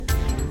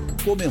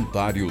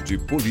Comentário de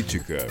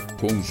Política,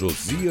 com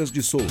Josias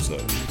de Souza.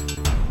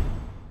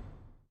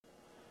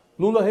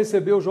 Lula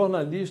recebeu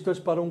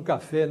jornalistas para um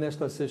café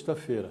nesta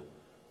sexta-feira.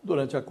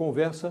 Durante a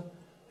conversa,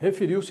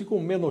 referiu-se com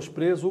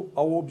menosprezo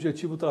ao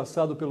objetivo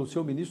traçado pelo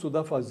seu ministro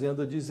da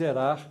Fazenda de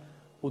zerar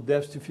o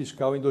déficit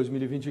fiscal em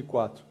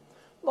 2024.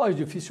 Nós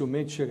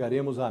dificilmente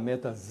chegaremos à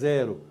meta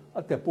zero,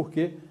 até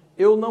porque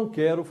eu não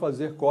quero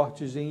fazer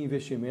cortes em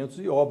investimentos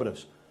e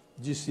obras,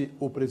 disse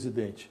o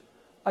presidente.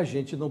 A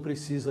gente não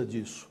precisa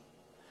disso.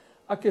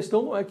 A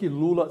questão não é que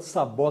Lula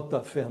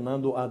sabota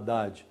Fernando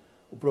Haddad.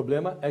 O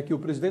problema é que o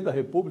presidente da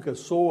República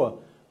soa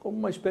como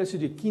uma espécie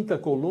de quinta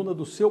coluna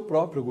do seu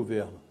próprio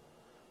governo.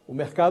 O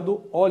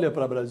mercado olha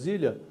para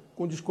Brasília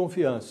com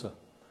desconfiança.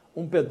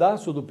 Um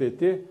pedaço do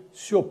PT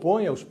se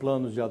opõe aos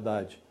planos de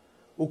Haddad.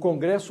 O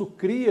Congresso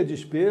cria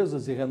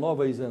despesas e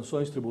renova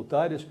isenções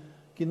tributárias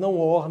que não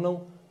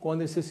ornam com a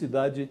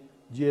necessidade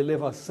de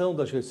elevação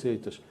das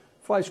receitas.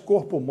 Faz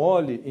corpo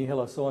mole em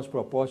relação às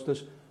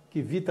propostas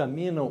que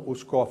vitaminam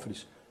os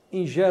cofres.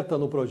 Injeta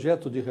no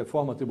projeto de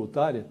reforma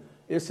tributária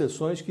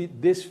exceções que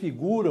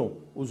desfiguram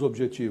os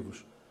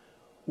objetivos.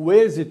 O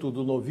êxito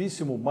do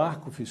novíssimo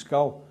marco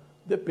fiscal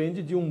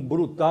depende de um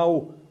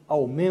brutal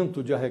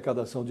aumento de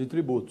arrecadação de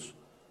tributos.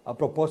 A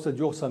proposta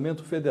de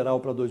orçamento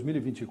federal para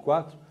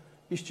 2024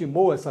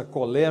 estimou essa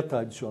coleta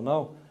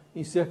adicional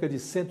em cerca de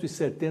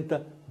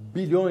 170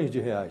 bilhões de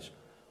reais.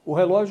 O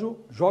relógio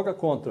joga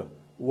contra.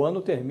 O ano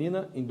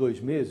termina em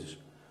 2 meses.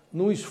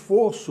 Num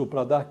esforço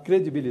para dar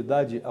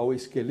credibilidade ao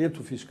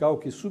esqueleto fiscal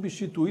que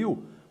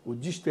substituiu o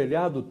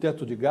destelhado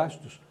teto de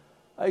gastos,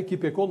 a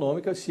equipe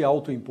econômica se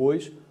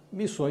autoimpôs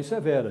missões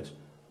severas.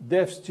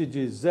 Déficit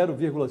de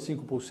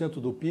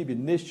 0,5% do PIB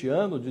neste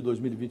ano de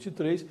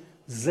 2023,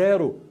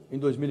 zero em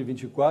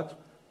 2024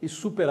 e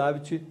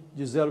superávit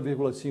de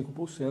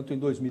 0,5% em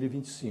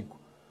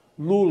 2025.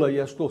 Lula e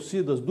as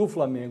torcidas do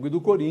Flamengo e do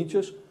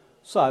Corinthians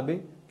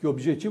sabem que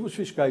objetivos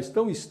fiscais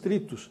tão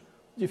estritos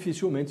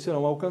dificilmente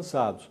serão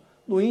alcançados.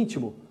 No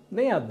íntimo,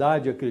 nem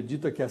Haddad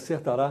acredita que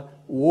acertará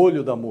o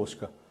olho da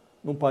mosca.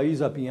 Num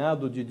país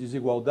apinhado de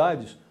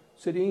desigualdades,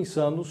 seria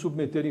insano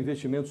submeter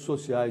investimentos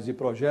sociais e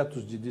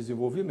projetos de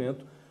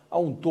desenvolvimento a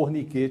um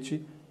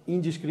torniquete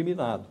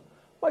indiscriminado.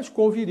 Mas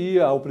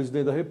conviria ao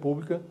presidente da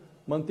República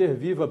manter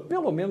viva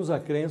pelo menos a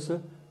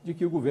crença de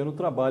que o governo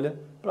trabalha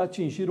para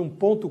atingir um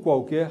ponto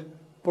qualquer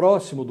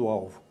próximo do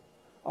alvo.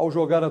 Ao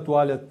jogar a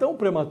toalha tão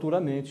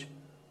prematuramente,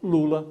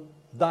 Lula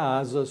dá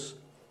asas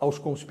aos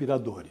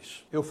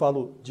conspiradores. Eu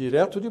falo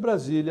direto de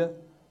Brasília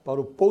para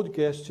o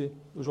podcast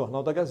do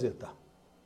Jornal da Gazeta.